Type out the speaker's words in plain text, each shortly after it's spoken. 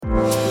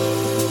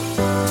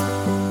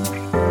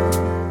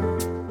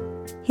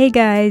Hey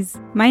guys,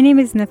 my name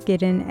is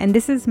Nafkiran and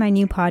this is my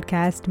new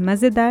podcast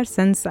Mazedaar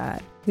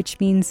Sansaar, which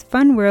means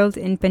fun world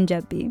in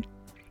Punjabi.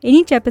 In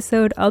each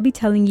episode, I'll be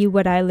telling you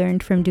what I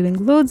learned from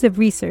doing loads of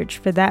research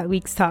for that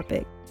week's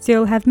topic. So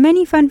you'll have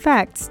many fun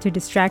facts to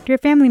distract your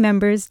family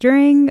members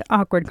during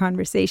awkward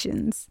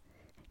conversations.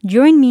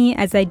 Join me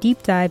as I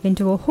deep dive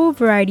into a whole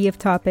variety of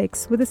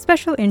topics with a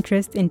special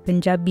interest in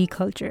Punjabi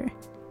culture.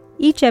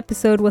 Each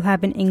episode will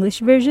have an English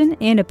version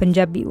and a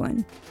Punjabi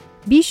one.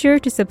 Be sure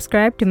to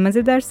subscribe to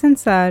Mazedaar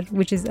Sansaar,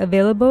 which is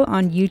available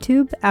on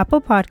YouTube, Apple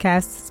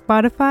Podcasts,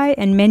 Spotify,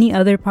 and many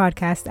other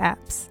podcast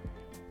apps.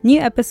 New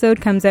episode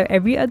comes out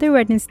every other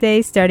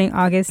Wednesday starting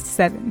August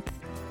 7th.